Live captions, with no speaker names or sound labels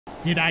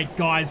G'day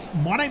guys,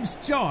 my name's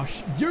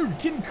Josh, you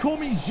can call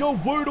me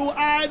JaWoodle,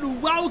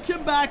 and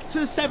welcome back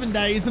to 7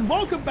 days and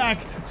welcome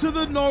back to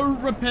the No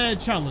Repair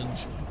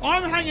Challenge.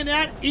 I'm hanging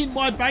out in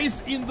my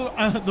base in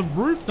the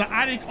roof, the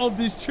attic of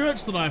this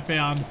church that I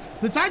found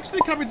that's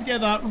actually coming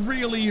together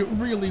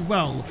really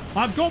well.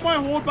 I've got my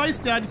horde base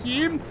down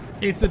here.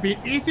 It's a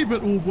bit iffy,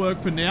 but will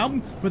work for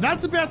now. But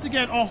that's about to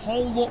get a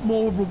whole lot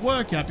more of a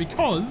workout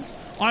because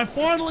I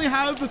finally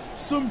have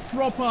some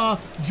proper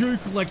dew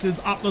collectors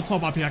up the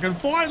top up here. I can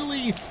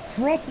finally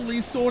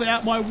properly sort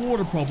out my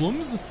water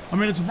problems. I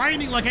mean, it's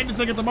raining like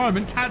anything at the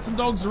moment. Cats and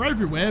dogs are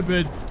everywhere,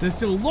 but there's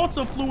still lots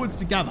of fluids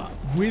to gather.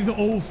 With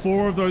all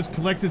 4 of those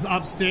collectors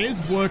upstairs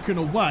working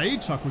away,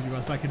 chuck all you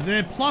guys back into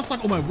there, plus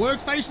like all my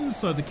workstations,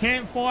 so the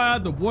campfire,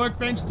 the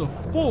workbench, the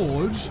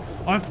forge,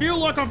 I feel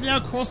like I've now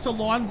crossed a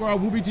line where I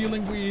will be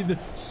dealing with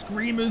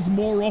screamers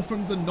more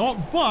often than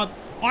not, but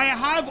I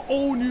have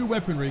all new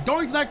weaponry.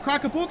 Going to that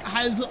cracker book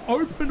has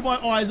opened my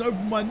eyes,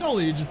 opened my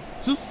knowledge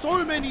to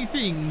so many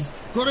things.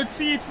 Got a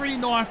tier 3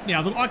 knife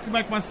now that I can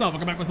make myself. I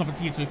can make myself a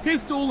tier 2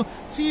 pistol,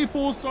 tier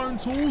 4 stone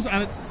tools,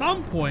 and at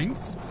some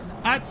point,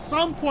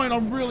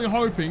 I'm really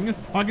hoping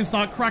I can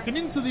start cracking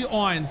into the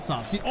iron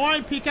stuff. The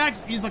iron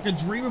pickaxe is like a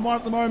dream of mine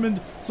at the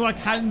moment, so I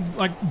can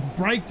like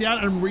break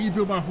down and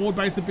rebuild my horde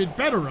base a bit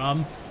better.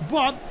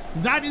 But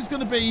that is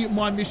going to be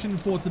my mission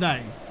for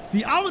today.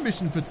 The other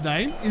mission for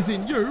today is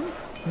in you.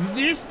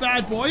 This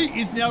bad boy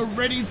is now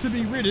ready to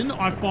be ridden.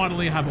 I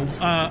finally have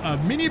a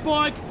mini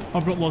bike.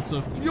 I've got lots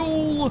of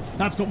fuel.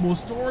 That's got more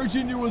storage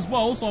in you as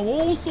well. So I'm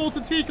all sorts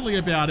of tickly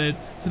about it.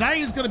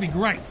 Today is going to be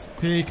great.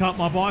 Pick up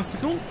my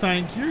bicycle.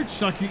 Thank you.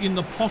 Chuck you in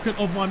the pocket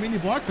of my mini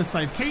bike for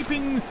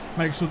safekeeping.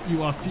 Make sure that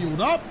you are fueled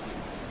up.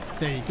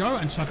 There you go.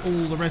 And chuck all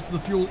the rest of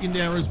the fuel in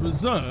there as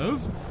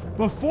reserve.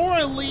 Before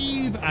I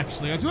leave,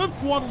 actually, I do have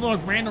quite a lot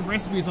of random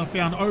recipes I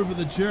found over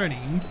the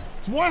journey.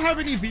 Do I have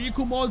any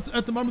vehicle mods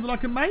at the moment that I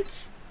can make?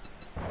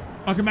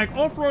 I can make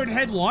off-road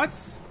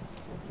headlights.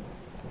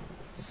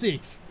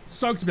 Sick.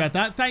 Stoked about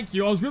that. Thank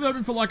you. I was really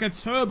hoping for like a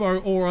turbo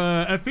or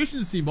a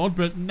efficiency mod,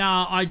 but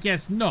nah, I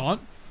guess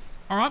not.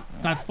 Alright,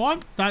 that's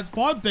fine. That's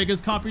fine.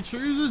 Beggars can't be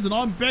choosers, and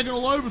I'm begging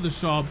all over the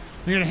shop.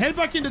 I'm gonna head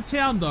back into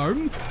town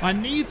though. I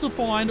need to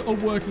find a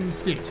working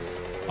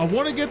stiffs. I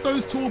want to get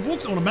those tool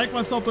books. I want to make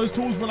myself those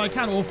tools when I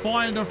can, or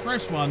find a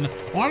fresh one.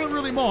 I don't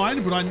really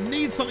mind, but I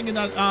need something in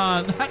that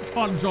that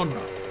kind of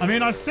genre. I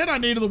mean, I said I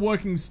needed the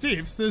working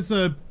stiffs. There's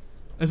a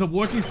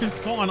working stiff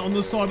sign on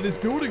the side of this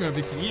building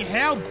over here.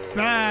 How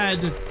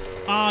bad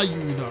are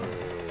you though?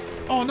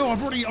 Oh no,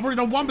 I've already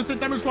done 1%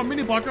 damage to my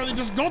mini bike. I only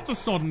just got the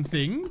sodden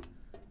thing.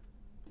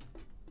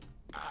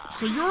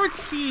 So you're a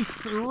tier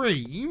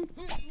 3.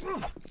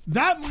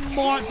 That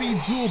might be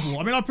doable.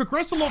 I mean, I've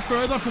progressed a lot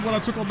further from what I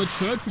took on the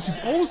church, which is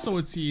also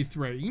a tier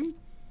 3.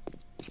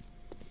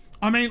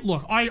 I mean,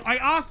 look, I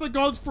asked the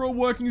gods for a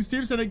working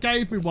stiffs and it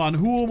gave me one.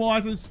 Who am I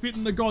to spit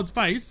in the god's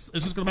face?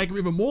 It's just gonna make him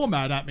even more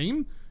mad at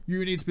me.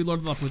 You need to be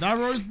loaded up with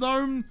arrows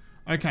though.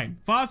 Okay,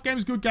 fast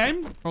game's a good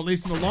game, or at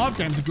least in the live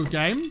game's a good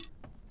game.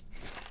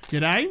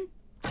 G'day.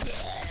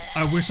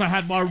 I wish I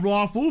had my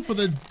rifle for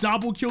the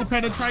double kill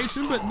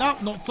penetration, but no,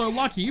 not so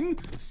lucky.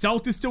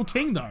 Stealth is still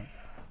king though.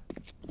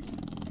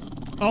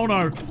 Oh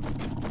no.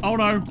 Oh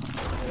no.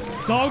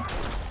 Dog.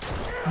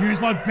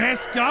 Use my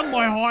best gun,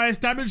 my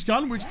highest damage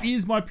gun, which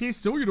is my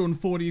pistol. You're doing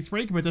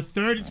 43 compared to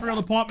 33 on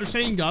the pipe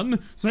machine gun.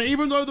 So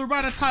even though the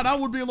rat-a-tat-ta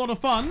would be a lot of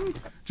fun,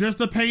 just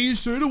the pea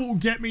shooter will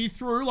get me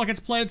through like it's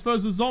Plants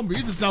vs.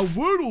 Zombies. It's now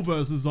JaWoodle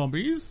vs.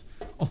 Zombies.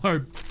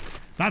 Although,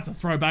 that's a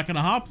throwback and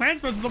a half.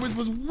 Plants vs. Zombies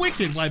was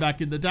wicked way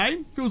back in the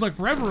day. Feels like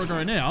forever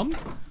ago now.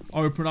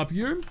 Open up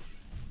you.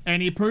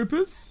 Any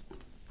poopers?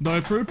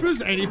 No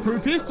poopers. Any poo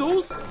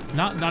pistols?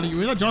 No, none of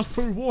you either. Just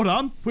poo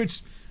water,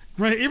 which...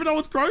 great. Even though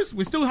it's gross,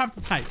 we still have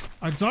to take.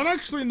 I don't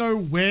actually know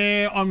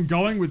where I'm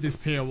going with this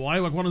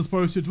POI, like what I'm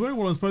supposed to do,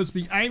 what I'm supposed to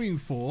be aiming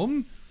for.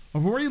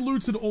 I've already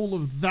looted all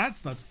of that,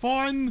 so that's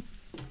fine.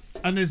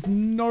 And there's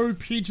no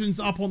pigeons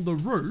up on the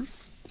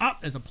roof. Ah,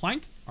 there's a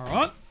plank. All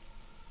right.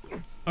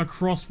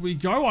 Across we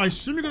go. I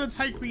assume you're going to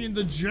take me in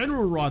the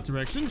general right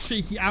direction.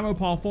 Cheeky ammo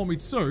pile for me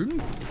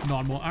too.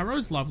 9 more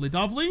arrows. Lovely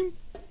dovely.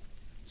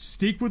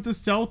 Stick with the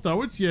stealth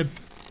though. It's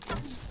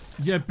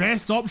your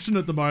best option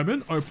at the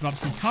moment. Open up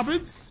some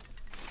cupboards.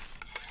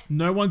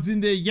 No one's in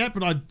there yet,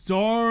 but I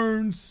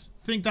don't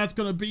think that's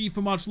going to be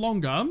for much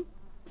longer.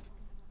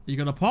 You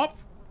going to pop?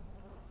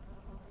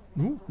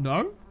 Ooh,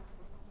 no.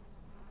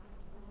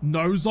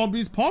 No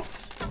zombies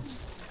popped.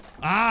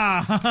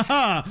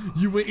 Ah,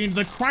 you were in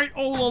the crate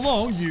all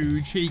along,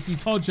 you cheeky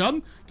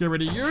todger. Get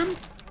rid of you.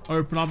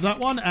 Open up that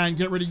one and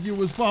get rid of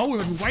you as well. We've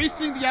been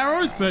wasting the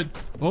arrows, but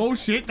oh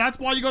shit, that's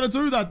why you got to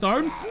do that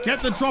though. Get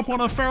the drop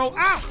on a feral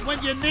out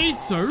when you need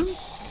to.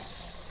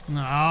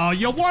 Oh,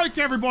 you woke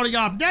everybody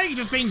up. Now you're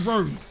just being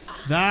rude.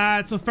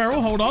 That's a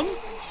feral. Hold on.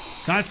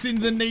 That's in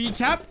the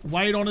kneecap.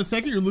 Wait on a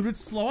second, you're a little bit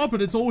slower,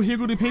 but it's all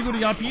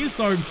higgledy-piggledy up here,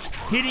 so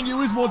hitting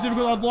you is more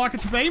difficult than I'd like it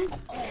to be.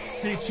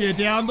 Sit you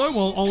down, though,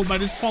 while old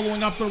mate is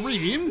following up the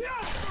rear.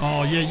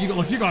 Oh, yeah, you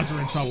guys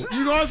are in trouble.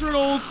 You guys are in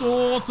all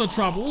sorts of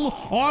trouble.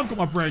 I've got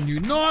my brand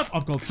new knife.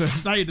 I've got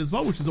first aid as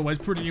well, which is always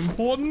pretty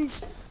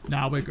important.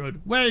 Nah, we're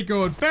good. We're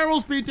good.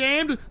 Ferals be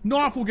damned.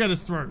 Knife will get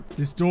us through.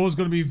 This door's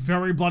going to be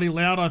very bloody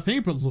loud, I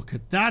think, but look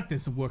at that.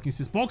 There's some working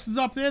assist boxes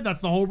up there.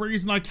 That's the whole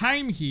reason I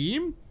came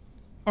here.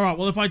 All right,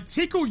 well, if I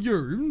tickle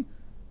you,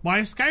 my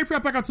escape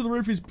route back up to the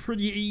roof is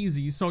pretty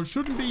easy, so it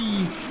shouldn't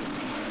be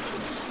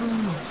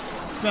too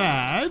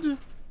bad.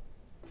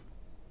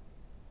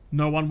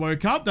 No one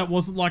woke up. That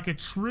wasn't like a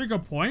trigger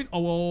point,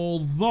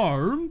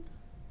 although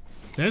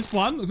there's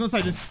one. I was gonna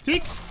say, just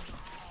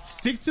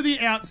stick to the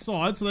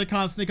outside so they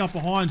can't sneak up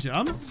behind you.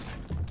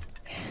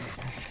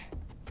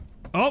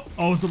 Oh,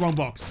 it was the wrong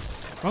box.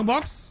 Wrong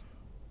box.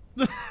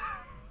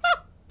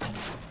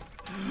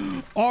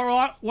 All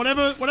right,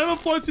 whatever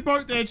floats your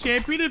boat there,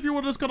 champion. If you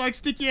want to just gotta like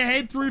stick your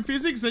head through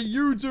physics, then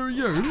you do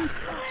you.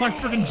 It's like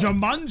freaking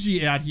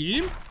Jumanji out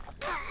here.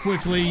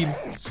 Quickly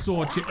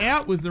sort you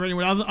out. Was there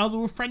anyone other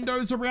little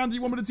friendos around that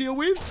you want me to deal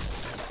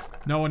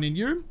with? No one in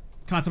you.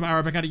 Can't take my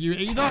arrow back out of you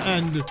either,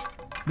 and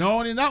no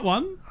one in that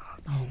one.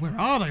 Oh, where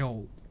are they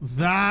all?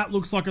 That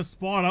looks like a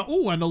spider.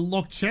 Oh, and a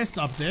locked chest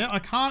up there. I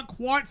can't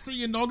quite see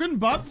your noggin,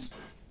 but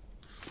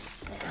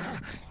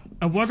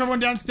and work everyone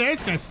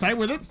downstairs. Okay, stay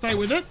with it. Stay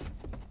with it.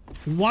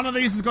 One of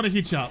these has got to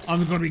hit you.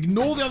 I'm going to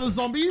ignore the other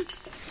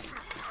zombies.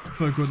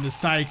 For goodness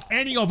sake.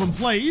 Any of them,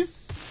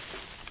 please.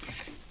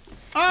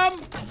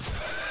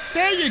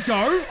 There you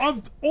go.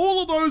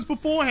 All of those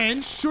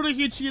beforehand should have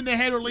hit you in the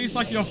head or at least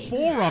like your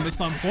forearm at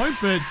some point,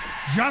 but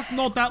just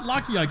not that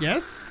lucky, I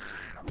guess.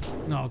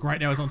 No,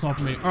 great. Now he's on top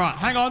of me. All right,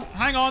 hang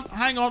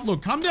on.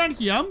 Look, come down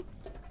here.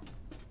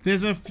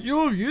 There's a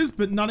few of yous,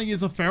 but none of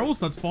yous are ferals.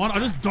 So that's fine. I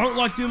just don't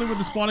like dealing with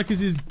the spider because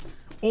he's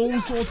all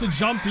sorts of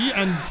jumpy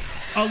and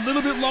a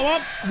little bit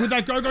lower with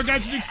that go-go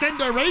gadget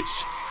extendo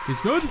reach. He's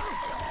good.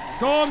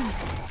 Gone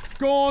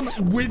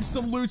with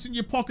some loot in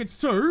your pockets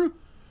too.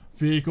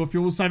 Vehicle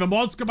fuel saver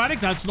mod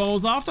schematic. That's what I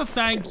was after.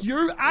 Thank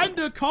you. And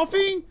a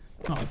coffee.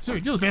 Oh,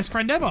 dude, you're the best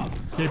friend ever.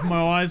 Keeping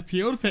my eyes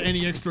peeled for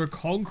any extra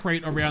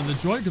concrete around the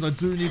joint because I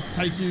do need to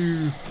take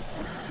you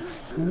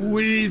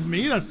with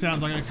me. That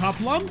sounds like a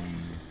couple of them.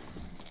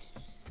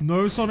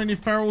 No so many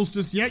ferals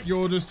just yet.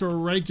 You're just a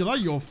regular.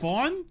 You're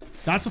fine.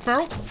 That's a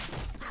feral.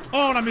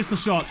 Oh, and I missed the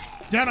shot.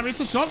 Down, I missed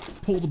the shot.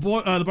 Pull the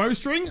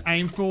bowstring.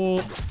 Aim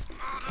for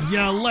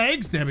your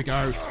legs. There we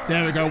go.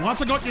 There we go.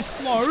 Once I got you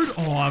slowed,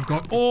 oh, I've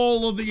got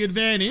all of the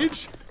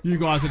advantage. You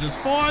guys are just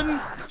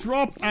fine.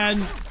 Drop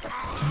and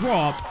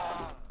drop.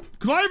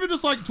 Could I even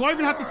just like, do I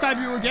even have to stab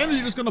you again? Or are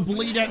you just going to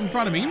bleed out in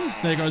front of me?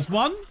 There goes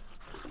one.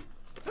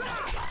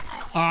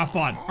 Alright,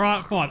 fine.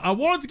 Alright, fine. I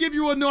wanted to give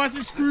you a nice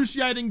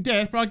excruciating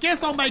death, but I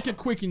guess I'll make it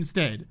quick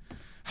instead.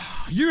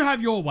 You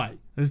have your way.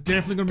 There's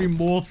definitely going to be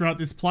more throughout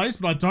this place,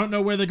 but I don't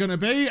know where they're going to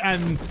be,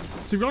 and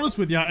to be honest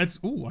with you, it's...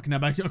 Ooh, I can now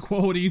make a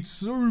quality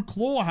 2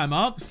 claw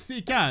hammer.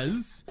 Sick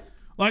as.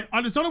 Like,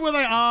 I just don't know where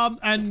they are,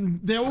 and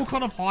they're all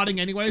kind of hiding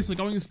anyway, so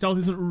going stealth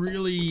isn't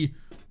really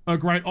a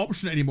great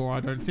option anymore, I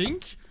don't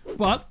think.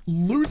 But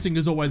looting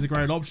is always a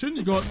great option.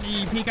 You got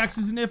the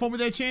pickaxes in there for me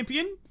there,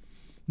 champion?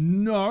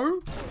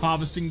 No.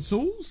 Harvesting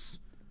tools.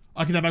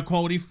 I can have a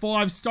quality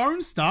 5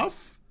 stone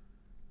stuff.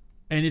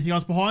 Anything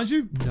else behind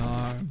you?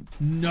 No.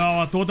 No,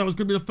 I thought that was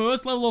going to be the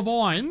first level of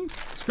iron.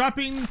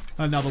 Scrapping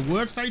another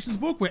workstations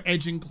book. We're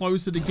edging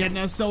closer to getting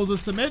ourselves a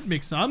cement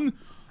mixer. And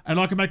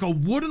I can make a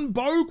wooden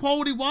bow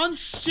quality 1.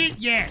 Shit,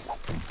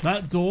 yes.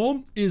 That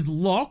door is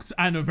locked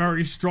and a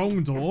very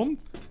strong door.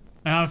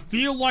 And I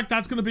feel like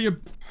that's going to be a...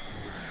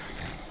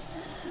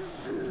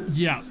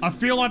 Yeah, I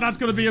feel like that's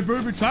going to be a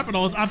booby trap, and I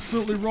was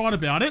absolutely right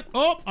about it.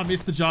 Oh, I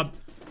missed the jump.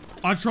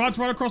 I tried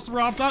to run across the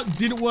rafter.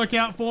 Didn't work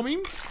out for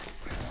me.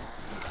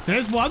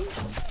 There's one.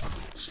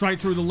 Straight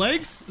through the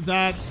legs.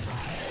 That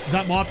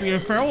might be a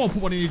feral. I'll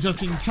put one in you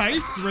just in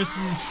case. The rest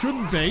of you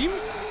shouldn't be.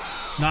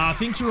 Nah, I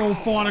think you're all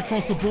fine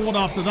across the board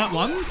after that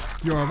one.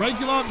 You're a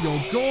regular.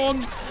 You're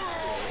gone.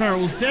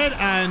 Feral's dead,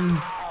 and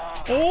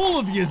all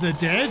of yous are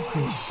dead.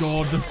 Good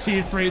God, the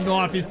tier 3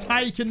 knife is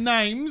taking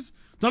names.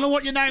 Don't know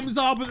what your names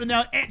are, but they're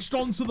now etched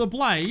onto the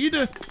blade.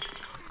 It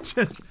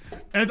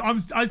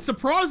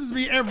surprises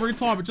me every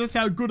time at just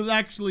how good it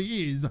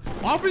actually is.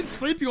 I've been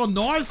sleeping on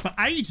knives for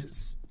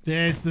ages.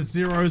 There's the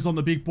zeros on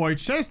the big boy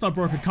chest. I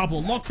broke a couple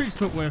of lockpicks,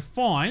 but we're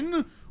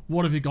fine.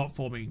 What have you got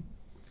for me?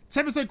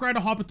 10% greater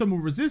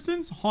hypothermal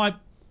resistance.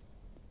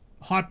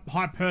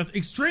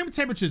 Extreme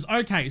temperatures.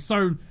 Okay,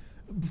 so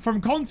from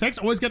context,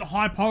 I always get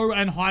hypo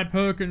and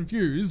hyper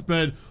confused,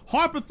 but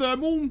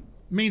hypothermal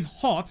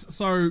means hot,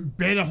 so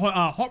better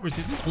hot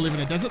resistance. I live in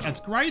a desert, that's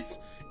great.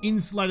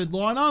 Insulated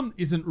liner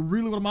isn't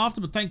really what I'm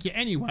after, but thank you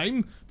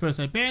anyway. First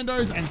aid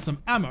bandos and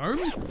some ammo.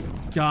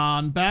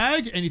 Gun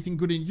bag, anything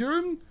good in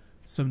you?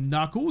 Some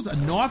knuckles, a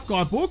knife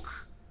guide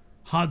book.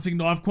 Hunting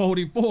knife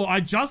quality 4. I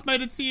just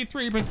made it tier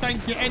 3, but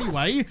thank you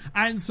anyway.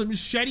 And some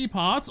shady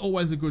parts,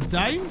 always a good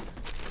day.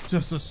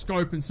 Just a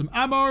scope and some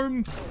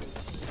ammo.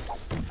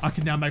 I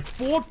can now make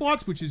fort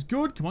bots, which is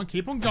good. Come on,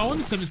 keep on going.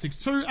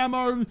 7.62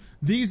 ammo.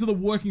 These are the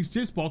working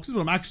stiffs boxes,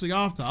 what I'm actually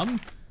after.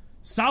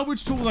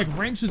 Salvage tool, like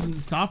wrenches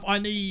and stuff. I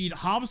need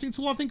harvesting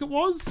tool, I think it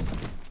was.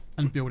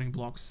 And building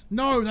blocks.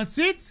 No, that's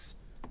it.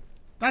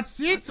 That's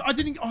it. I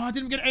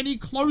didn't get any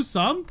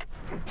closer.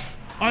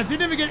 I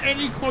didn't even get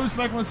any closer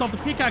to make myself the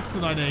pickaxe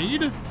that I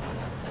need.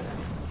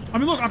 I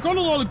mean, look, I got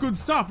a lot of good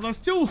stuff, but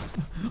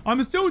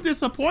I'm still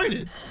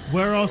disappointed.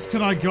 Where else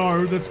can I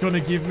go that's gonna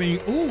give me,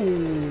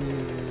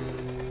 ooh,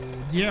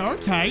 yeah,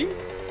 okay.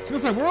 I was gonna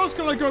say, where else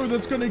can I go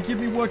that's gonna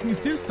give me working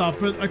stiff stuff,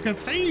 but a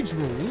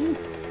cathedral?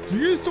 Do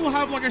you still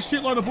have like a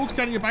shitload of books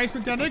down in your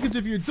basement down there? Because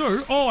if you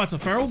do, oh, that's a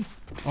feral.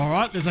 All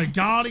right, there's a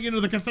guardian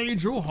of the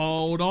cathedral.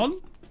 Hold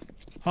on.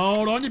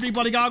 Hold on, you big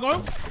bloody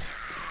gargoyle.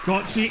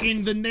 Got you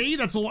in the knee.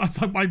 That's all.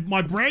 That's like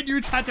my brand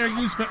new tattoo I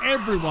use for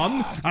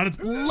everyone. And it's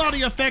bloody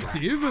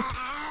effective.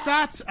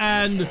 Sat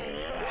and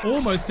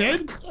almost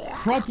dead.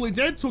 Properly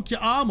dead. Took your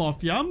arm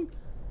off you.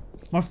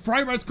 My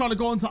frame rate's kind of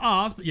gone to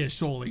arse, but yeah,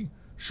 surely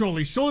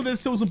there's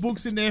still some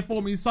books in there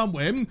for me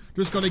somewhere.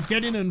 Just got to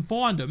get in and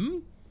find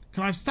them.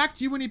 Can I have stacked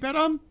you any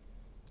better?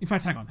 In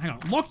fact, hang on.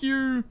 Lock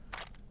you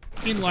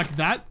in like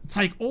that.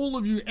 Take all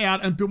of you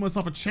out and build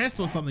myself a chest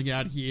or something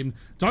out here.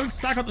 Don't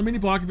stack up the mini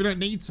bike if you don't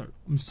need to.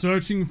 I'm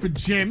searching for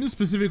gems,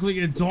 specifically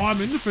a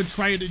diamond for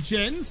traded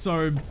gems.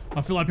 So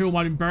I feel like people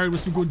might be buried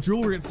with some good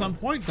jewelry at some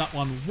point. That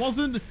one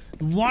wasn't.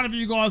 One of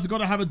you guys have got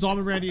to have a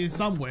diamond around here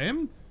somewhere.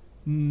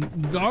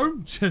 No,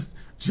 just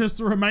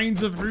the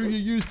remains of who you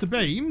used to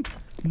be.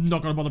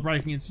 Not gonna bother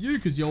breaking into you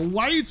because you're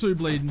way too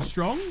bleeding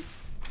strong.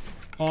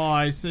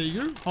 I see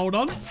you. Hold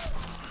on.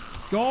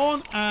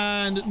 Gone,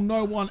 and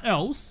no one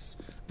else.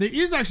 There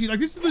is actually, like,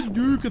 this is the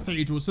new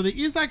cathedral, so there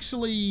is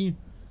actually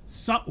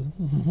some...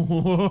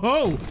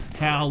 Whoa,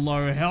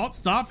 hello, hot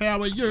stuff.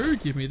 How are you?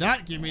 Give me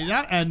that,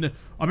 and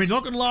I mean,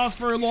 not gonna last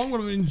very long, but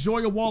I'm gonna enjoy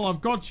it while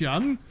I've got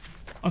you.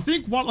 I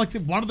think one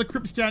of the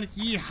crypts down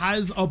here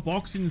has a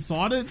box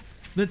inside it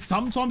that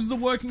sometimes is a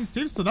working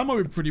stiff, so that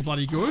might be pretty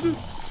bloody good.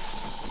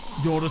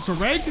 You're just a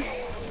reg.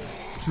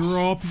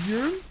 Drop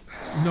you.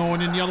 No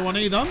one in the other one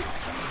either.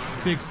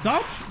 Fixed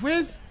up.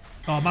 Where's...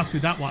 Oh, it must be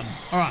that one.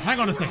 All right, hang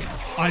on a second.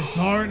 I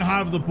don't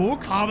have the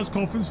book. Harvest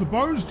coffins for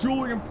bones,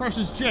 jewelry, and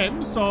precious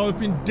gems. So I've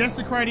been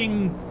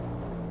desecrating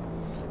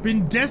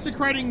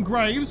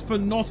graves for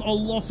not a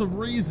lot of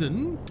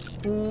reason.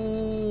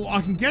 Oh,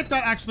 I can get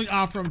that actually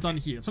after I'm done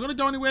here. So I'm gonna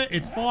go anywhere.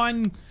 It's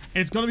fine.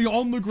 It's gonna be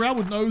on the ground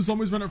with no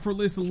zombies around it for at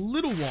least a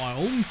little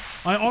while.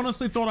 I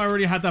honestly thought I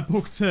already had that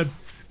book to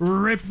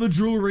rip the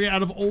jewelry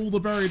out of all the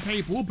buried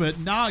people, but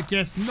nah,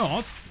 guess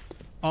not.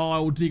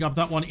 I'll dig up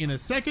that one in a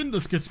second.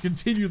 Let's get to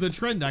continue the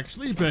trend,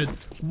 actually. But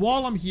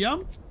while I'm here,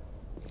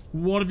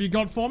 what have you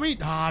got for me?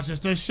 Ah,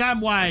 just a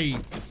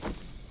shamway.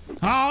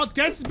 Ah, I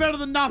guess it's better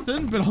than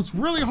nothing, but I was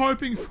really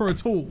hoping for a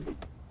tool.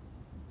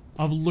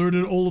 I've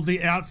looted all of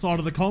the outside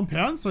of the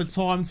compound, so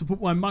time to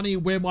put my money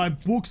where my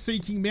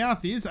book-seeking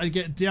mouth is and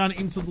get down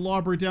into the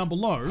library down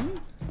below.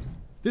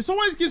 This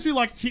always gives me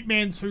like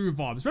Hitman 2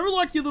 vibes. Remember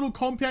like your little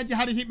compound you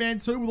had in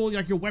Hitman 2 with all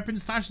like your weapon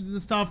stashes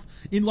and stuff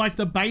in like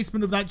the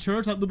basement of that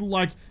church, that little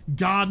like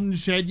garden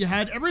shed you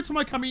had? Every time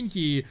I come in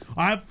here,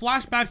 I have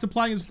flashbacks to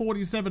playing as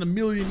 47 a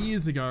million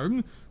years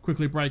ago.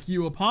 Quickly break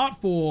you apart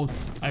for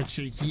a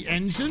cheeky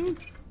engine.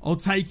 I'll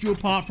take you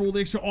apart for all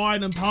the extra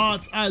iron and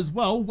parts as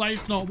well.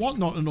 Waste not, want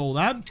not, and all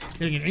that.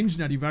 Getting an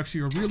engine out of you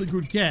actually a really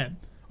good get.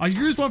 I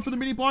used one for the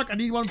mini bike, I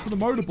need one for the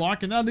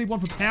motorbike, and then I need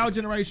one for power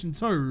generation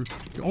too.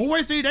 You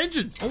always need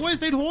engines,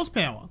 always need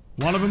horsepower.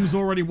 One of them's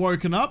already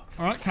woken up.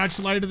 All right, catch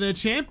you later there,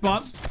 champ,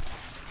 but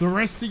the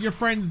rest of your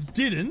friends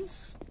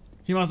didn't.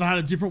 He must have had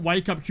a different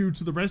wake up cue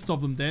to the rest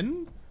of them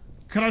then.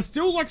 Can I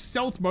still like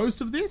stealth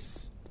most of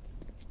this?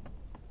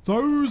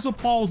 Those are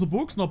piles of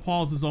books, not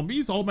piles of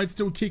zombies. Old mate's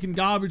still kicking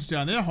garbage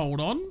down there,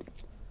 hold on.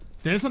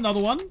 There's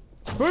another one.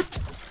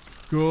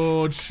 Boop.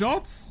 Good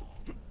shots.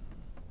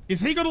 Is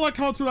he gonna like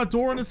come up through that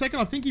door in a second?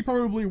 I think he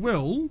probably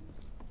will.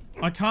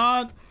 I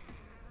can't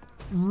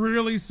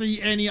really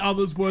see any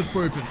others worth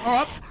booping. All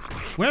right,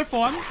 we're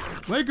fine.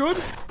 We're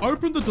good.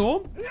 Open the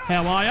door.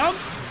 How are ya?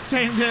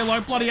 Standing there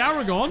like bloody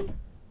Aragon.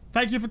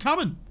 Thank you for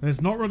coming.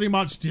 There's not really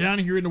much down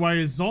here in the way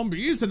of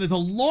zombies, and there's a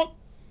lot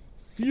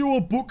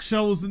fewer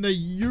bookshelves than there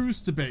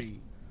used to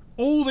be.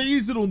 All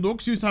these little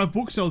nooks used to have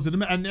bookshelves in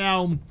them, and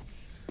now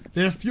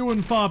they're few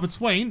and far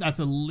between. That's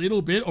a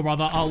little bit, or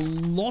rather a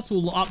lot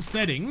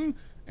upsetting.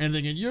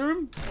 Anything in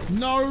you?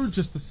 No,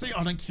 just the seed.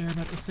 I don't care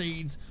about the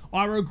seeds.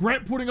 I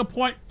regret putting a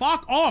point.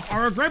 Fuck off.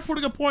 I regret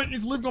putting a point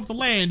into living off the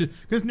land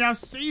because now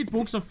seed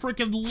books are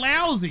freaking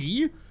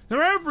lousy.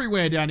 They're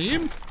everywhere down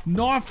here.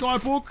 Knife guy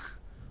book.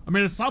 I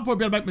mean, at some point, I'll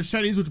be able to make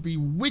machetes, which would be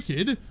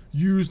wicked.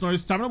 Use no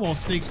stamina while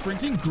sneak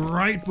sprinting.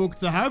 Great book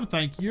to have.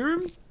 Thank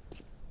you.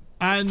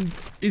 And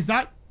is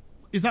that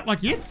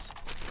like it?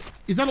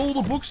 Is that all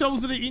the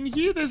bookshelves that are in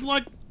here? There's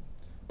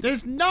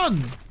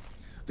none.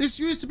 This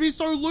used to be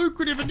so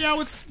lucrative, and now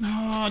it's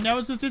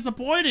just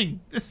disappointing.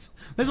 There's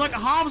like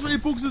half as many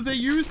books as there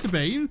used to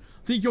be.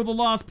 Think you're the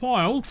last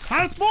pile,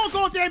 and it's more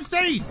goddamn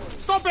seeds.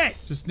 Stop it.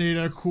 Just need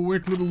a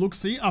quick little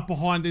look-see up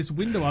behind this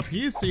window up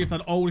here. See if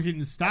that old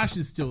hidden stash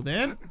is still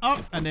there.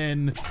 Up, and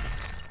then...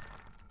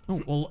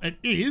 Oh, well, it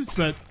is,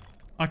 but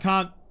I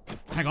can't...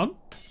 Hang on.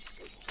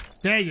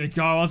 There you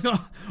go.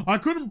 I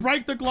couldn't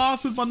break the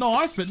glass with my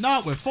knife, but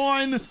no, we're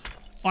fine.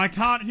 I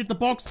can't hit the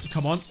box.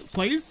 Come on,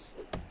 please.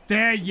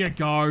 There you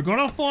go.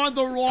 Gotta find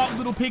the right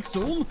little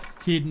pixel.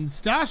 Hidden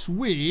stash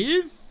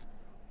with...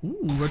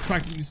 Ooh,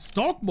 attracting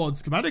stock mod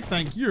schematic.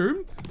 Thank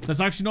you. That's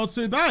actually not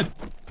too bad.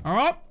 All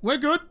right, we're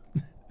good.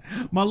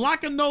 My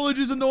lack of knowledge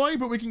is annoying,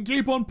 but we can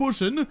keep on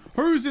pushing.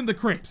 Who's in the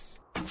crypts?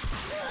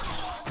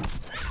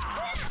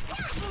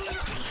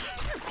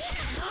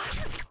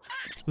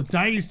 The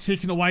day is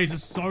ticking away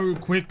just so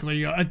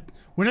quickly.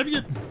 Whenever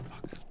you...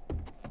 Fuck.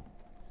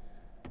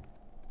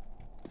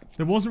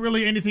 There wasn't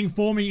really anything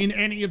for me in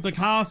any of the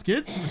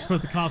caskets. I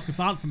suppose the caskets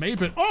aren't for me,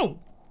 but... Oh!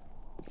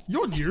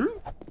 You're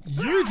new.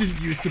 You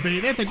didn't used to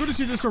be there. Thank goodness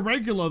you're just a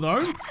regular,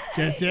 though.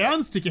 Get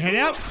down, stick your head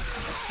out,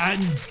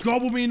 and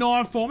gobble me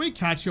knife for me.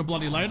 Catch you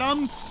bloody later.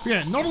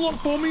 Yeah, not a lot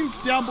for me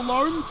down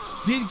below.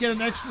 Did get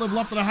an extra level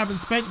up that I haven't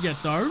spent yet,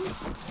 though.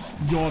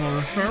 You're not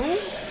a feral.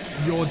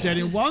 You're dead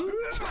in one.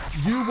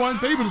 You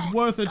won't be, but it's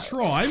worth a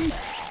try.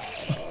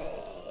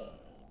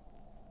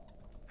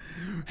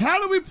 How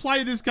did we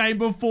play this game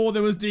before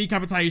there was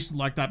decapitation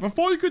like that?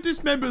 Before you could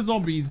dismember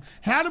zombies,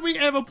 how did we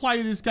ever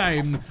play this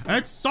game?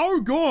 It's so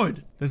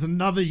good. There's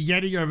another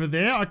Yeti over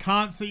there. I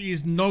can't see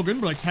his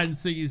noggin, but I can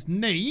see his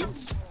knee.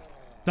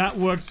 That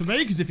works for me,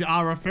 because if you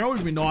are a feral,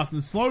 you're going to be nice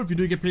and slow. If you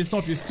do get pissed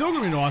off, you're still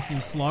going to be nice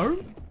and slow.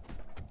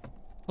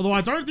 Although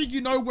I don't think you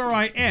know where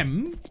I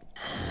am.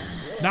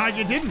 No,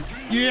 you didn't.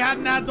 You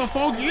hadn't had the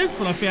fog years,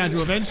 but I found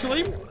you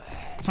eventually.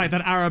 Take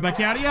that arrow back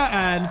out of you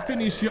and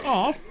finish you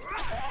off.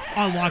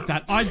 I like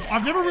that.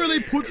 I've never really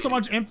put so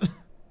much emphasis.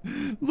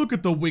 Look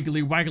at the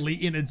wiggly waggly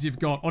innards you've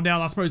got. Or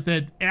now I suppose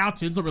they're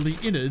outards, not really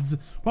innards.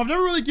 But I've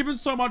never really given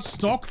so much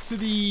stock to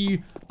the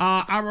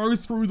arrow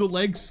through the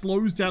leg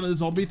slows down a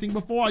zombie thing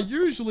before. I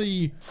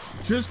usually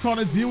just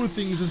kind of deal with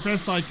things as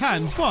best I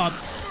can. But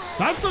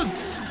that's a...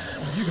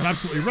 You got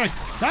absolutely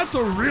wrecked. That's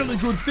a really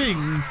good thing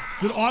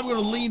that I'm going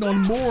to lean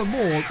on more and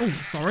more. Oh,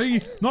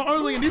 sorry. Not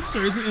only in this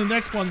series, but in the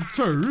next ones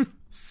too.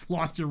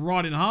 Sliced you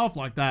right in half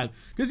like that.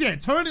 Because yeah,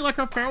 turning like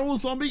a feral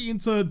zombie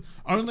into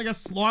only a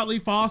slightly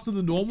faster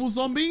than normal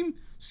zombie,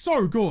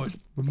 so good.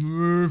 We're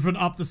moving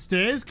up the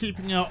stairs,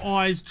 keeping our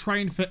eyes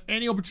trained for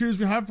any opportunities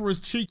we have for his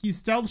cheeky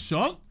stealth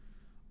shot.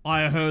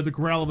 I heard the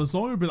growl of a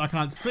zombie, but I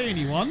can't see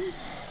anyone.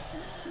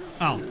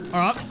 Oh,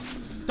 alright.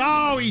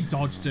 Oh, he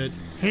dodged it.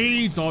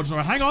 He dodged it.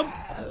 Alright, hang on.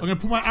 I'm going to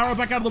put my arrow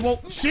back out of the wall.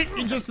 Shit,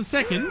 in just a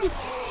second.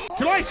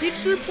 Can I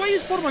hit you,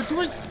 please? What am I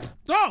doing?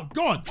 Oh,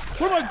 God.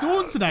 What am I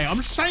doing today? I'm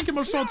shanking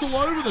my shots all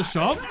over the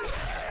shop.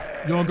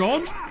 You're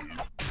gone.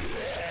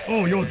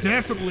 Oh, you're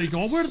definitely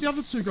gone. Where did the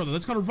other two go?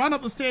 That's kind of run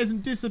up the stairs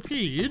and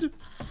disappeared.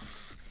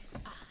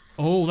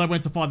 Oh, they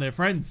went to find their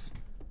friends.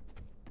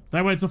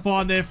 They went to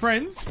find their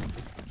friends.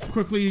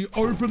 Quickly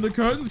open the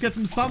curtains, get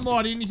some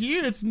sunlight in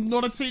here. It's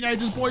not a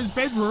teenager's boy's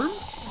bedroom.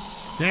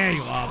 There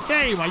you are.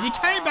 There you are. You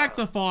came back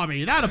to fire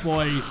me. That a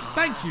boy.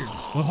 Thank you.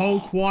 The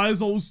whole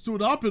choir's all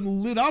stood up and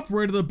lit up,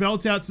 ready to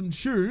belt out some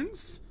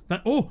tunes.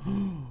 That,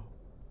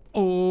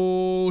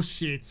 oh,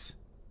 shit.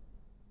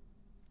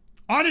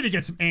 I need to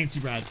get some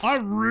anti-rad. I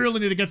really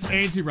need to get some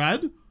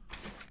anti-rad.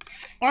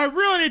 I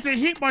really need to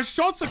hit my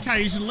shots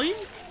occasionally.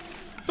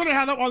 Don't know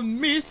how that one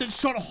missed. It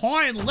shot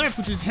high and left,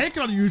 which is heck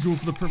unusual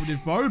for the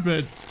primitive bow,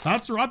 but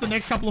that's all right. The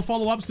next couple of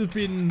follow-ups have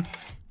been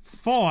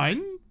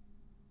fine.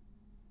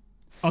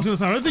 I was going to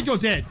say, I don't think you're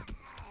dead.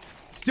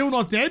 Still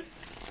not dead?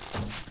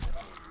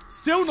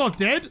 Still not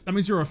dead? That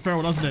means you're a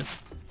feral, doesn't it?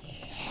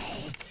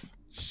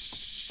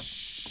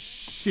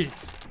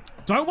 Shit.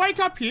 Don't wake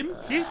up him.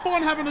 He's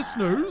fine having a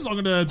snooze.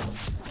 I'm going to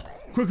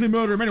quickly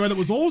murder him anyway. That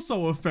was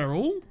also a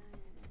feral.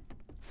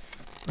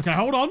 Okay,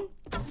 hold on.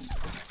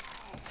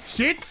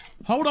 Shit.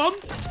 Hold on.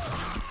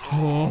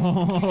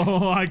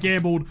 Oh, I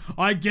gambled.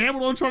 I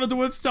gambled on trying to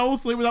do it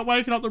stealthily without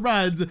waking up the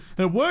rads.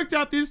 It worked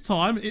out this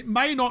time. It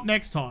may not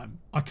next time.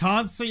 I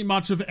can't see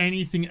much of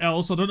anything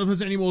else. I don't know if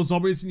there's any more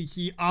zombies in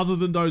here other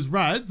than those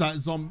rads. That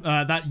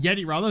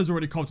Yeti rather has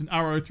already cocked an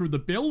arrow through the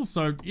bill,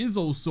 so it is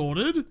all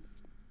sorted.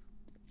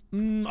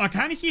 I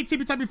can't hear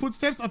tippy-tappy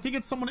footsteps. I think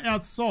it's someone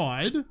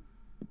outside.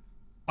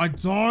 I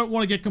don't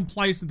want to get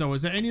complacent though.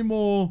 Is there any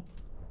more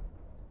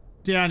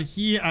down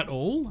here at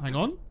all? Hang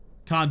on.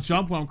 Can't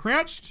jump while I'm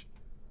crouched.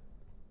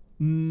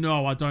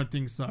 No, I don't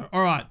think so.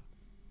 All right.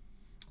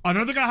 I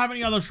don't think I have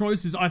any other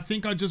choices. I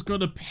think I just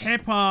got to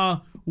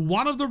pepper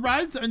one of the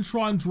rads and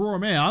try and draw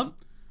them out.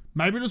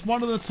 Maybe just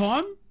one at a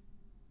time.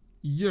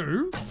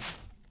 You.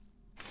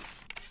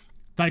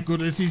 Thank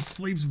goodness he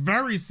sleeps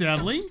very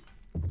soundly.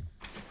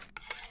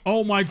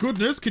 Oh my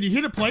goodness. Can you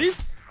hit it,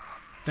 please?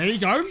 There you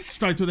go.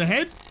 Straight to the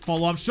head.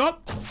 Follow-up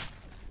shot.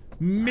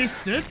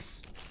 Missed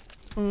it.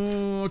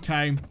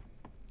 Okay.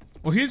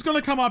 Well, he's going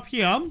to come up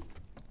here.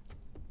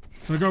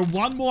 Gonna go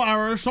one more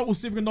arrow shot. We'll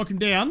see if we can knock him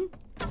down.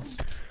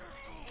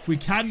 We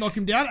can knock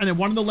him down. And then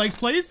one of the legs,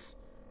 please.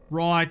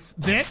 Right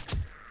there.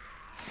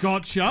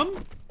 Gotcha.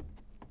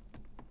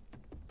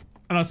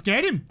 And I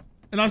scared him.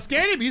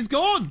 He's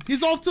gone.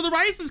 He's off to the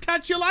races.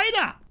 Catch you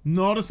later.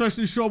 Not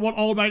especially sure what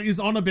old mate is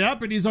on about,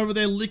 but he's over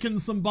there licking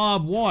some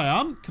barbed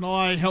wire. Can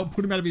I help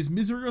put him out of his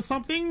misery or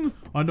something?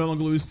 I no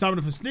longer lose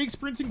stamina for sneak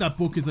sprinting. That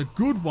book is a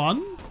good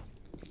one.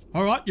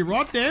 All right, you're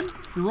right there.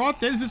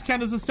 Does this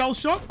count as a stealth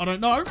shot? I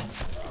don't know.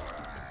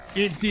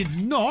 It did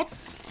not.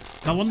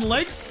 That one on the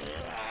legs.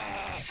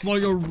 Slow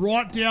you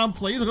right down,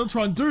 please. I'm gonna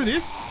try and do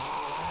this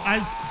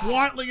as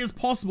quietly as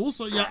possible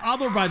so your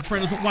other rad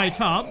friend doesn't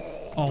wake up.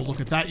 Oh,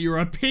 look at that. You're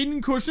a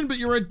pin cushion, but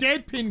you're a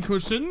dead pin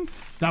cushion.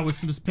 That was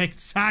some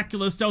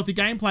spectacular stealthy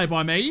gameplay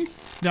by me.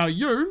 Now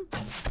you,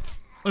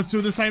 let's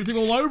do the same thing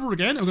all over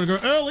again. I'm gonna go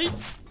early.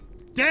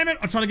 Damn it.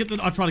 I tried to get the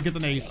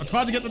knees. I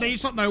tried to get the knee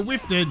shot. No,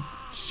 whiffed it.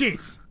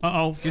 Shit.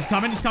 Uh-oh. He's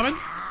coming.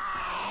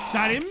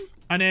 Sat him.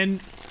 And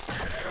then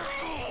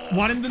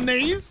one in the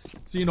knees.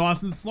 So you're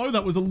nice and slow.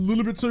 That was a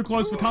little bit too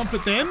close for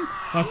comfort then.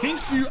 I think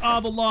you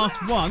are the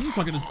last one.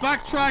 So I can just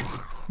backtrack,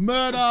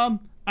 murder,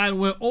 and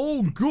we're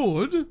all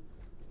good.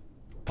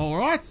 All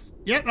right.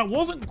 Yeah, that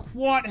wasn't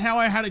quite how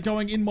I had it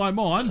going in my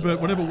mind, but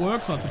whatever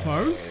works, I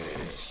suppose.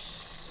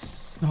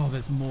 Oh,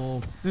 there's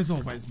more. There's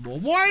always more.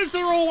 Why is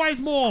there always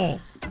more?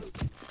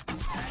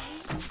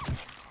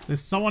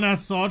 There's someone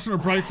outside trying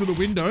to break through the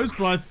windows,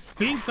 but I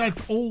think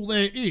that's all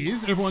there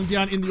is. Everyone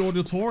down in the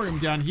auditorium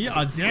down here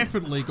are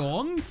definitely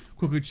gone.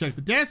 Quickly check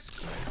the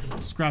desk.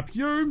 Scrap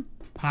you.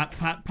 Pat,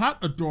 pat, pat.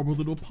 Adorable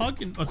little pug.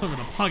 It's not even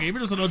a pug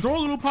even, just an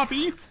adorable little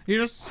puppy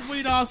in a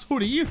sweet-ass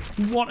hoodie.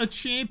 What a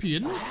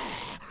champion.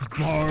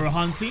 Bow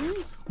hunting.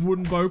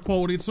 Wooden bow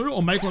quality too.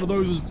 I'll make one of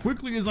those as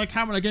quickly as I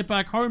can when I get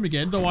back home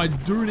again, though I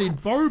do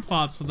need bow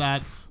parts for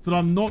that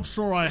I'm not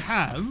sure I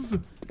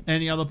have.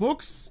 Any other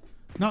books?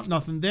 Nope,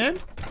 nothing there.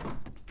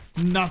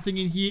 Nothing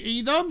in here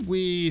either.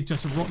 With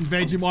just a rotten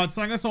Vegemite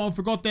sanger. Someone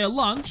forgot their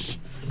lunch.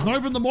 It's not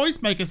even the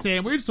moist maker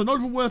sandwich, so not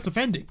even worth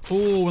defending.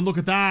 Oh, and look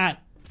at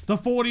that. The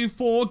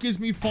 44 gives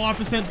me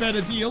 5%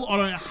 better deal. I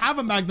don't have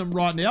a Magnum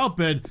right now,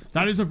 but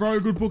that is a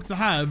very good book to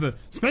have.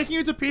 Speaking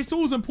into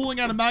pistols and pulling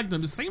out a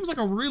Magnum seems like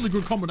a really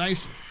good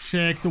combination.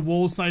 Check the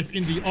wall safe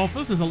in the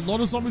office. There's a lot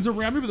of zombies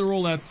around me, but they're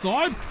all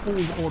outside.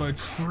 Full auto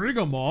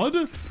trigger mod.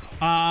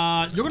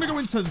 You're gonna go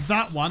into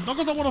that one. Not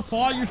because I want to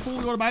fire you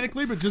fully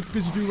automatically, but just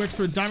because you do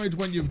extra damage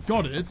when you've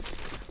got it.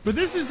 But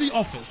this is the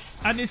office,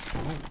 and this,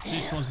 oh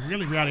geez, someone's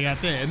really rowdy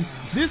out there.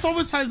 This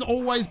office has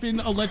always been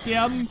a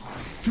letdown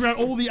throughout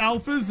all the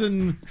alphas,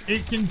 and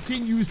it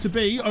continues to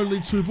be. Only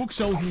 2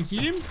 bookshelves in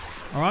here.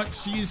 All right,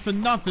 she is for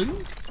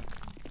nothing.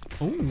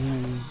 Oh,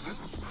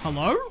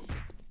 hello?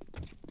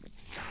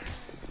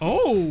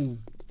 Oh,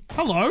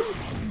 hello?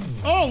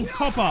 Oh,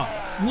 copper.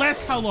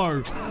 Less hello.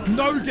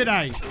 No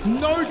g'day.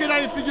 No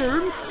g'day for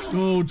you.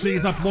 Oh,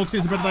 geez, that block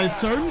says about those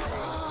 2.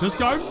 Just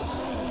go.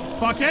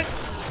 Fuck it.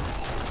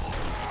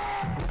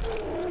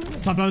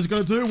 Sometimes you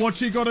gotta do what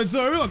you gotta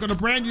do. I got a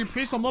brand new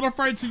piss. I'm not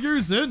afraid to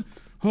use it.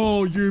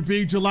 Oh, you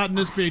big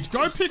gelatinous bitch.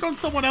 Go pick on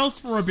someone else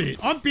for a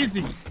bit. I'm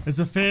busy. There's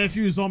a fair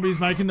few zombies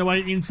making their way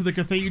into the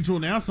cathedral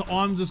now, so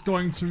I'm just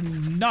going to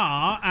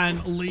nah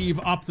and leave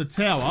up the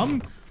tower.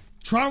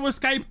 Trying to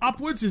escape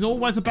upwards is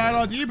always a bad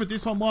idea, but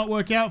this one might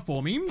work out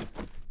for me.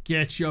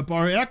 Get your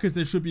bow out, because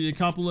there should be a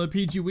couple of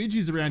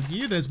PG-Widgies around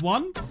here. There's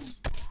one.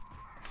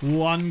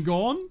 One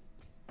gone.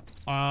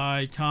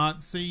 I can't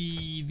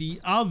see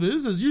the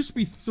others. There used to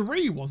be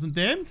 3, wasn't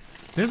there?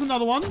 There's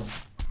another one.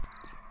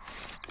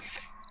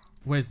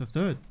 Where's the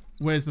third?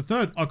 Where's the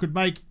third? I could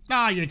make...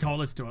 Ah, yeah, cool,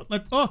 let's do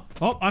it. Oh,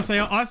 I see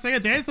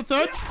it. There's the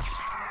third.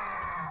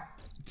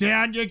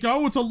 Down you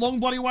go. It's a long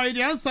bloody way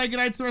down. Say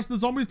goodnight to the rest of the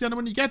zombies down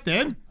when you get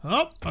there.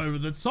 Up, over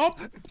the top.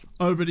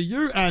 Over to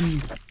you,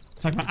 and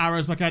take my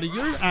arrows back out of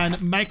you,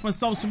 and make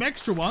myself some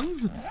extra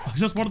ones. I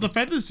just wanted the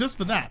feathers just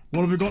for that.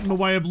 What have we got in the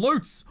way of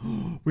loots?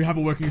 We have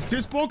a working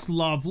stiffs box.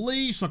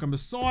 Lovely. Shotgun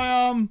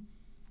Messiah.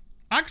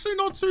 Actually,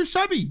 not too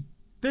shabby.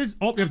 There's,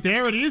 oh, yep,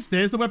 there it is.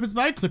 There's the weapons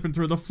bag clipping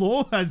through the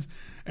floor as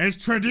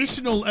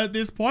traditional at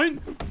this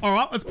point. All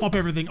right, let's pop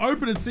everything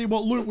open and see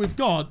what loot we've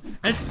got.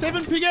 It's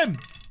 7 p.m.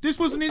 This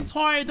was an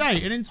entire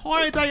day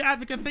at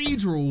the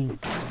cathedral.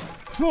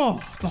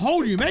 It's a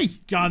whole new me.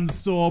 Gun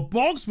store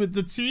box with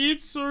the tier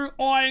 2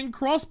 iron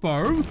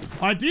crossbow.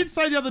 I did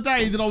say the other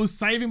day that I was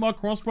saving my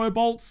crossbow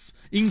bolts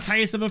in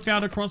case I ever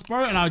found a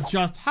crossbow, and I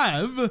just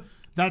have.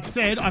 That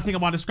said, I think I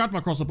might have scrapped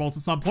my crossbow bolts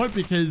at some point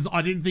because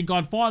I didn't think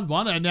I'd find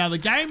one, and now the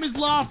game is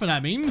laughing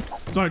at me.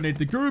 Don't need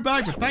the guru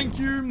bag, but thank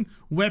you.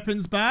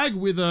 Weapons bag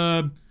with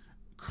a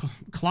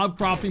club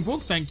crafting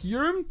book, thank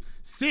you.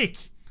 Sick.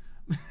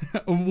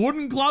 A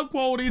wooden club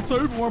quality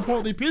too, but more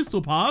importantly,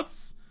 pistol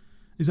parts.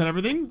 Is that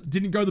everything?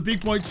 Didn't go the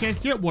big boy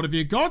chest yet. What have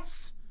you got?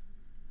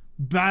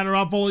 Banner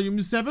up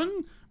volume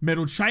 7.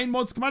 Metal chain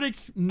mod schematic.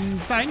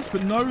 Thanks,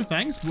 but no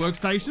thanks.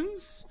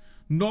 Workstations.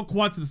 Not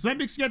quite to the cement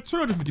mix yet.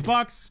 250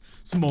 bucks.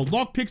 Some more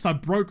lockpicks. I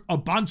broke a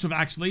bunch of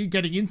actually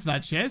getting into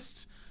that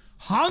chest.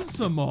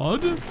 Hunter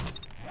mod.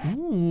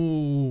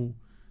 Ooh.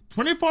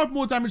 25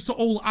 more damage to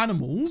all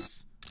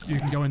animals. You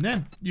can go in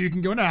there. You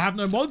can go in there. I have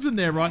no mods in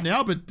there right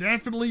now, but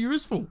definitely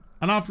useful.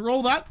 And after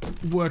all that,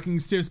 working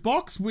stiffs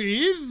box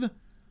with...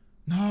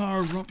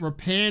 No, not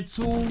repair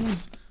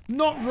tools.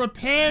 Not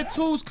repair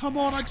tools. Come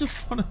on, I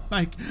just want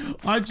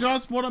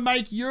to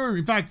make you.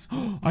 In fact,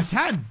 I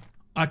can.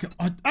 I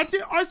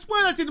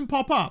swear that didn't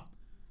pop up.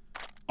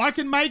 I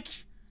can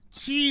make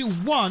tier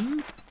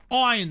 1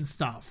 iron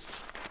stuff.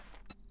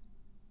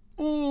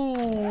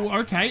 Oh,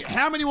 okay.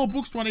 How many more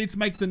books do I need to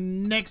make the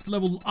next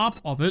level up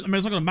of it? I mean,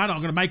 it's not going to matter. I'm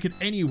going to make it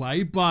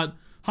anyway, but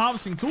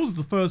harvesting tools is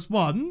the first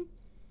one.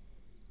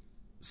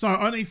 So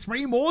only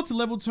 3 more to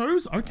level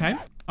 2s. Okay.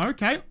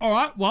 Okay. All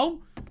right.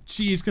 Well,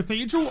 cheers,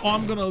 Cathedral.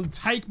 I'm going to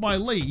take my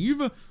leave.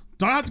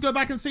 Don't have to go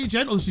back and see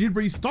Jen, although she did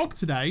restock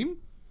today.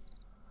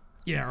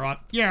 Yeah, right.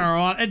 Yeah,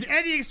 right. And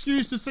any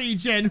excuse to see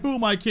Jen, who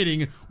am I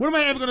kidding? When am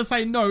I ever going to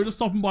say no to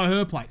stopping by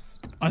her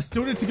place? I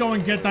still need to go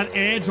and get that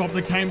airdrop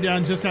that came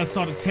down just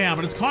outside of town,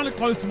 but it's kind of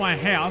close to my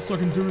house, so I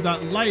can do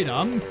that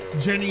later.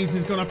 Jenny's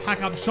is going to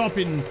pack up shop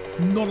in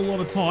not a lot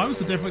of time,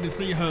 so definitely to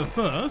see her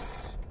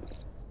first.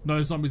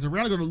 No zombies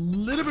around. I've got a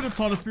little bit of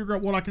time to figure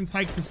out what I can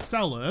take to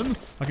sell them.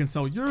 I can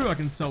sell you. I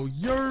can sell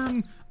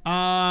you.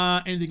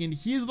 Anything in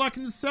here that I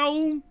can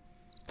sell?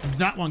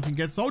 That one can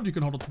get sold. You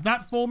can hold on to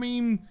that for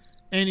me.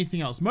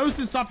 Anything else? Most of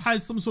this stuff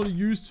has some sort of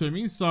use to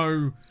me,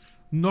 so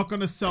not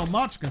going to sell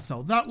much. Going to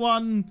sell that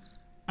one,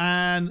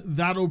 and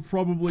that'll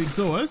probably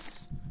do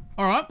us.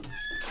 All right,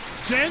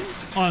 Jen,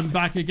 I'm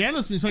back again.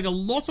 It's been spending a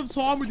lot of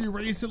time with you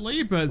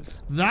recently, but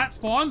that's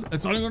fine.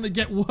 It's only going to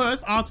get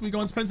worse after we go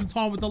and spend some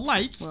time with the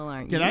lake. Well,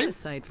 aren't you a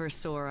sight for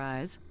sore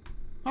eyes?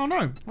 Oh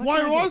no,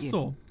 why are eyes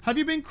sore? Have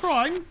you been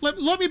crying? Let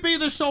me be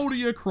the shoulder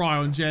you cry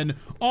on, Jen.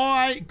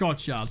 I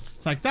gotcha.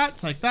 Take that,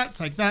 take that,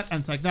 take that,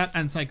 and take that,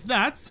 and take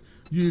that.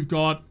 You've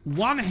got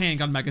 1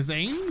 handgun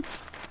magazine,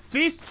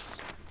 fists,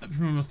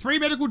 3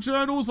 medical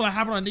journals, but I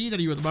have what I need out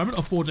of you at the moment.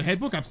 A Forge Ahead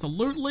book,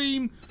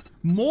 absolutely.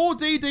 More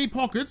DD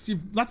pockets.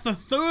 That's the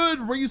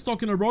 3rd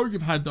restock in a row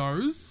you've had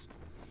those.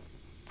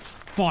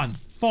 Fine,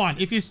 fine.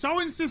 If you're so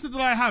insistent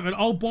that I have it,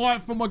 I'll buy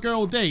it for my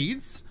girl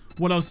Deeds.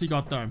 What else you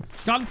got though?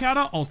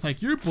 Gunpowder, I'll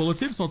take you. Bullet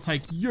tips, I'll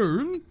take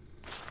you.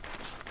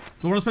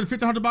 Do I want to spend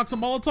 1,500 bucks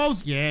on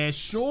Molotovs? Yeah,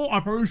 sure.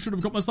 I probably should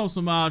have got myself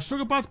some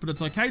sugar butts, but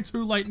it's okay.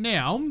 Too late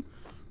now.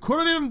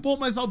 Could have even bought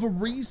myself a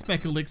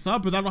respec elixir,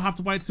 but that'll have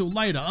to wait till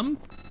later.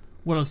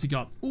 What else you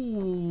got?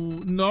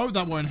 Ooh, no,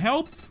 that won't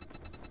help.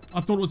 I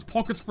thought it was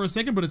pockets for a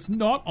second, but it's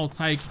not. I'll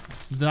take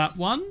that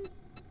one.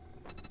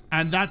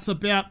 And that's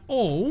about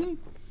all.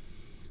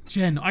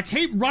 Jen, I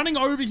keep running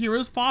over here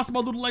as fast as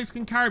my little legs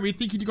can carry me,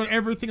 thinking you got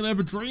everything I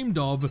ever dreamed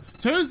of.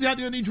 Turns out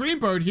the only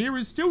dreamboat here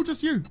is still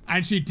just you.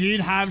 And she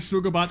did have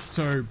sugar butts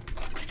too.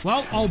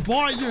 Well, I'll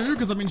buy you,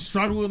 because I've been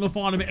struggling to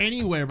find them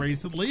anywhere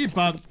recently,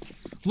 but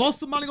lost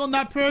some money on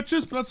that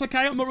purchase, but that's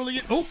okay. I'm not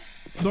really... Oh,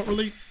 not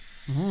really...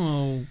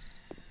 Oh.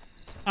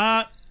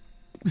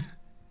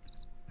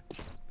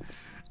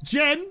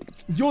 Jen,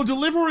 your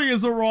delivery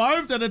has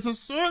arrived, and it's a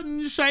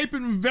certain shape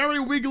and very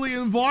wiggly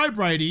and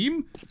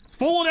vibrating. It's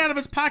fallen out of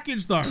its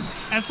package, though. And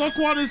it's not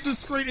quite as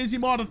discreet as you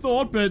might have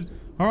thought, but...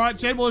 Alright,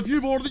 Jen, well, if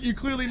you've ordered it, you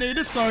clearly need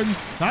it, so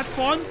that's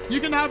fine.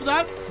 You can have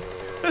that.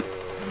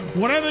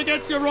 Whatever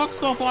gets your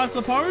rocks off, I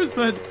suppose,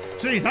 but...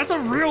 Geez, that's a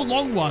real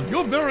long one.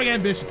 You're very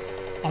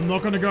ambitious. I'm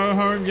not going to go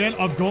home yet.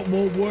 I've got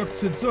more work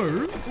to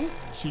do. Ooh,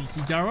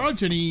 cheeky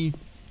garage.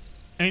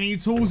 Any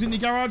tools in the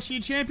garage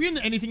here, champion?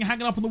 Anything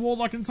hanging up on the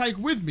wall I can take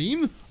with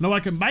me? No, I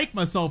can make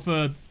myself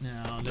a...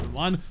 No, never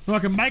mind. No, I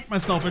can make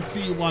myself a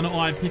T1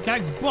 iron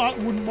pickaxe, but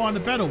wouldn't mind a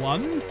better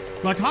one.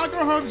 But I can't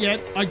go home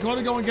yet. I got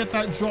to go and get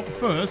that drop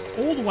first,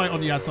 all the way on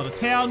the outside of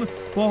town,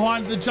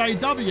 behind the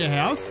JW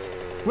house.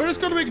 We're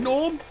just going to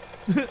ignore...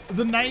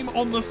 the name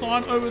on the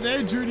sign over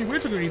there, Judy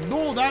Witch. I'm going to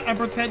ignore that and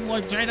pretend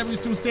like JW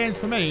still stands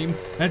for me.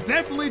 It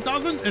definitely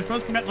doesn't. It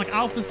first came out like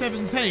Alpha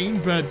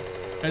 17, but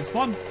it's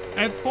fun.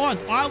 It's fine.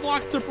 I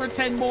like to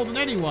pretend more than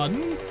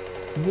anyone.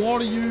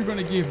 What are you going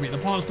to give me? The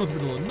pilot's dropped in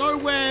the middle of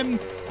nowhere.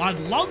 I'd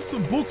love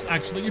some books,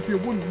 actually, if you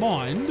wouldn't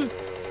mind.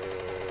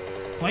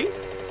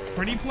 Please?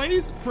 Pretty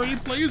please? Pretty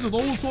please, with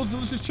all sorts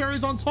of delicious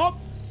cherries on top.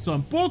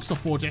 Some books, a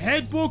Forge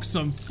Ahead book,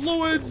 some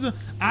fluids, and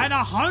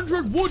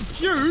 100 wood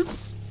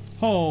cubes.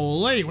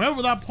 Holy,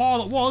 whoever that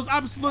pilot was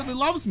absolutely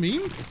loves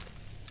me.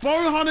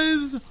 Bow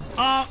hunters,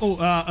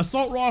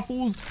 assault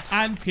rifles,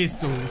 and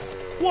pistols.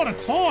 What a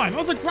time. That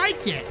was a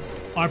great get.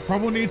 I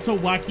probably need to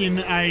whack in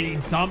a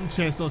dump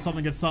chest or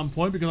something at some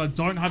point because I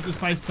don't have the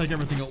space to take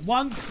everything at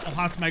once. I'll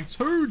have to make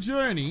 2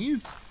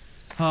 journeys.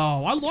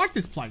 Oh, I like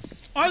this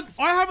place. I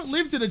haven't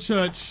lived in a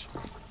church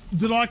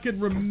that I can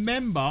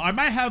remember. I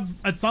may have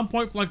at some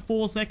point for like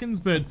 4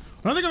 seconds, but I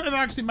don't think I've ever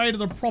actually made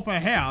it a proper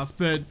house,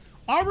 but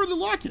I really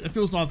like it. It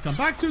feels nice to come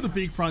back to. The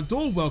big front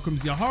door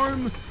welcomes you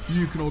home.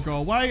 You can all go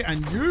away,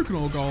 and you can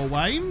all go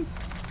away.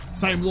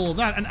 Same law of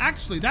that. And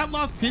actually, that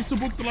last pistol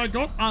book that I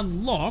got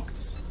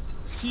unlocked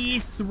tier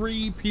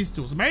 3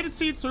 pistols. I made it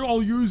tier 2,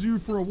 I'll use you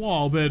for a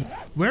while, but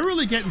we're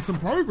really getting some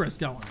progress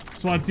going.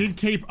 So I did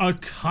keep a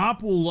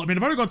couple, I mean,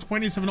 I've only got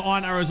 27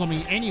 iron arrows on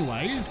me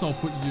anyway, so I'll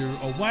put you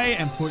away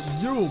and put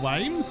you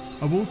away.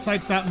 I will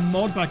take that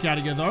mod back out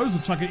of you those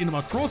and chuck it into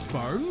my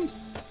crossbow.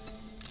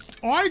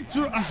 I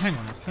do, hang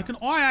on a second,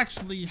 I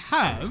actually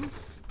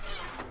have,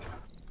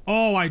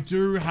 oh, I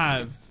do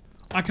have,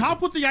 I can't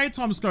put the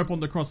 8x scope on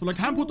the cross, but I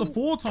can put the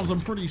 4x, I'm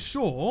pretty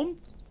sure.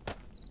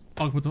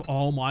 I'll put the,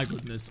 oh my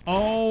goodness.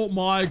 Oh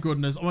my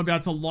goodness. I'm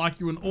about to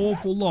like you an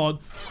awful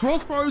lot.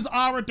 Crossbows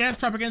are a death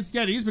trap against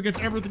Yetis, because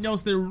everything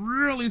else, they're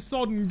really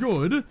sodden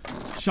good.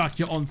 Chuck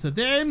you onto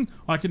them.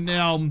 I can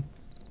now,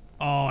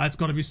 oh, that's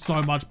got to be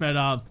so much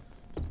better.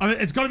 I mean,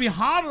 it's got to be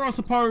harder, I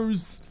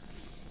suppose.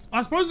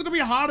 I suppose it's going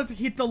to be harder to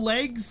hit the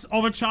legs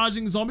of a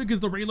charging zombie because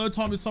the reload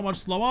time is so much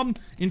slower.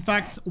 In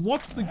fact,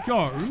 what's the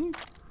go?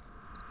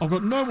 I've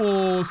got no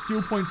more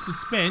skill points to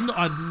spend.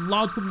 I'd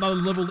love to put another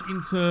level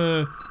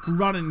into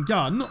run and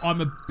gun. I'm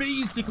a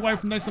bee stick away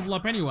from next level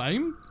up anyway.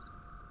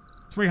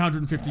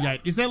 358.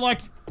 Is there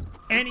like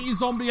any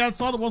zombie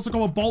outside that wants to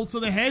go a bolt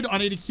to the head? I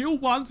need to kill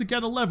one to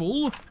get a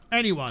level.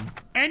 Anyone.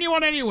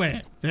 Anyone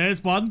anywhere.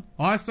 There's one.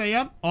 I see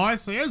ya. I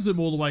see ya. Zoom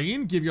all the way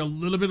in. Give you a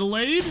little bit of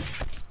lead.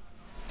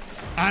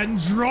 And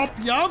drop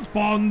ya.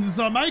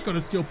 Bonza, mate. Got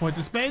a skill point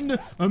to spend.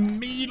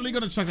 Immediately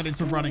gonna chuck it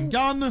into run and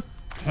gun.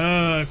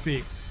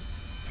 Perfect.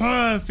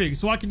 Perfect.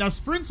 So I can now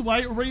sprint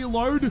away,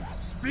 reload,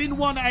 spin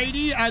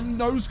 180, and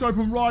no scope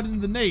him right in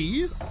the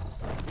knees.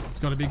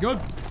 It's got to be good.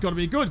 It's got to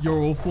be good. You're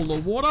all full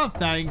of water.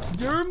 Thank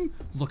you.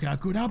 Look how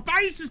good our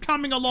base is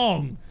coming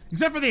along.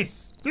 Except for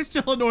this. This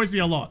still annoys me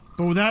a lot.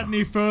 But without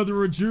any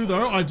further ado,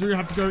 though, I do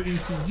have to go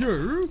into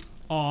you.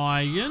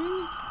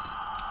 Iron.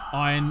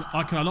 Iron.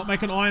 Can I not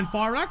make an iron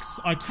fire axe?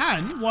 I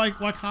can. Why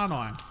can't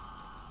I?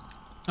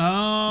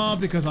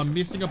 Because I'm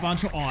missing a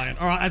bunch of iron.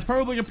 All right, that's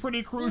probably a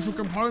pretty crucial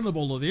component of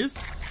all of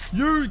this.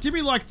 You, give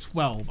me like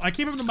 12. I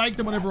keep having to make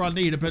them whenever I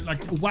need it, but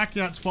like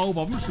whacking out 12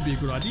 of them should be a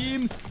good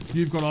idea.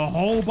 You've got a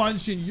whole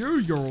bunch in you.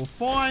 You're all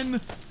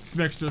fine.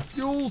 Some extra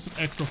fuel, some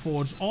extra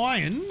forged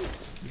iron.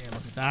 Yeah,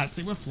 look at that.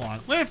 See, we're flying.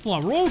 We're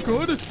flying. We're all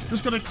good.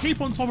 Just got to keep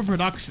on top of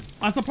production.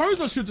 I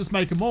suppose I should just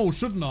make them all,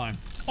 shouldn't I?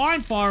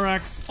 Iron fire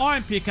axe,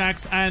 iron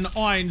pickaxe, and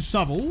iron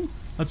shovel.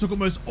 That took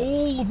almost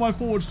all of my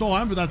forged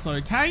iron, but that's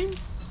okay.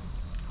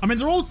 I mean,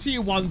 they're all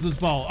tier 1s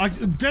as well.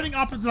 Getting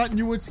up into that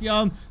newer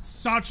tier,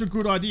 such a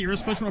good idea,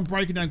 especially when I'm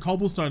breaking down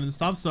cobblestone and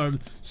stuff, so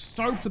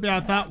stoked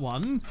about that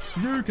one.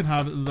 You can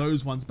have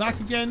those ones back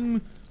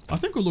again. I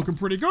think we're looking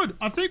pretty good.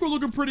 I think we're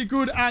looking pretty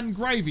good and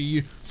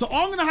gravy. So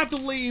I'm going to have to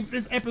leave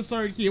this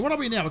episode here. What are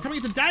we now? We're coming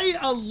into day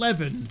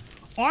 11.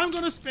 I'm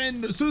going to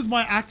spend, as soon as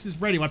my axe is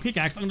ready, my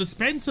pickaxe, I'm going to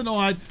spend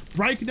tonight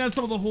breaking down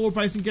some of the horde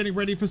base and getting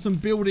ready for some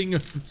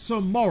building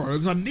tomorrow,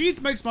 because I need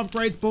to make some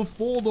upgrades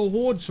before the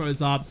horde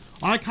shows up.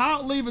 I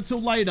can't leave it till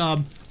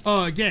later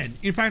again.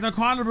 In fact, I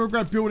kind of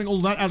regret building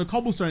all that out of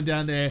cobblestone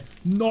down there,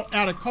 not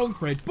out of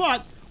concrete.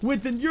 But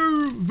with the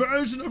new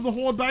version of the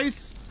horde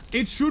base,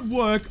 it should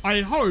work,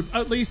 I hope,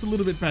 at least a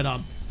little bit better.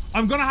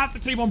 I'm gonna have to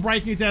keep on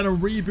breaking it down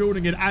and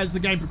rebuilding it as the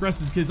game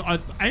progresses, because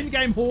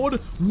endgame horde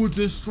would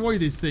destroy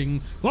this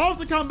thing. I'll have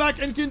to come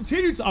back and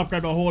continue to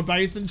upgrade my horde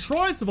base and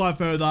try and survive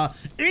further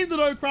in the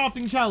no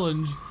crafting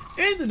challenge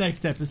in the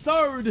next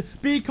episode,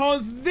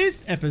 because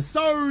this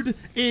episode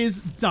is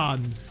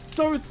done.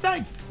 So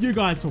thank you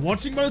guys for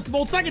watching. Most of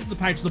all, thank you to the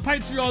patrons of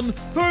Patreon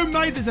who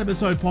made this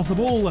episode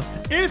possible.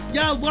 If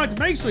you liked,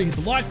 make sure you hit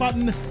the like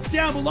button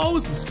down below,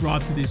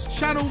 subscribe to this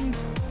channel,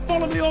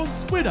 follow me on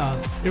Twitter.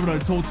 If I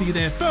don't talk to you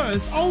there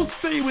first, I'll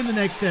see you in the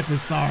next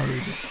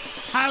episode.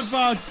 Have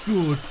a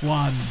good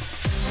one.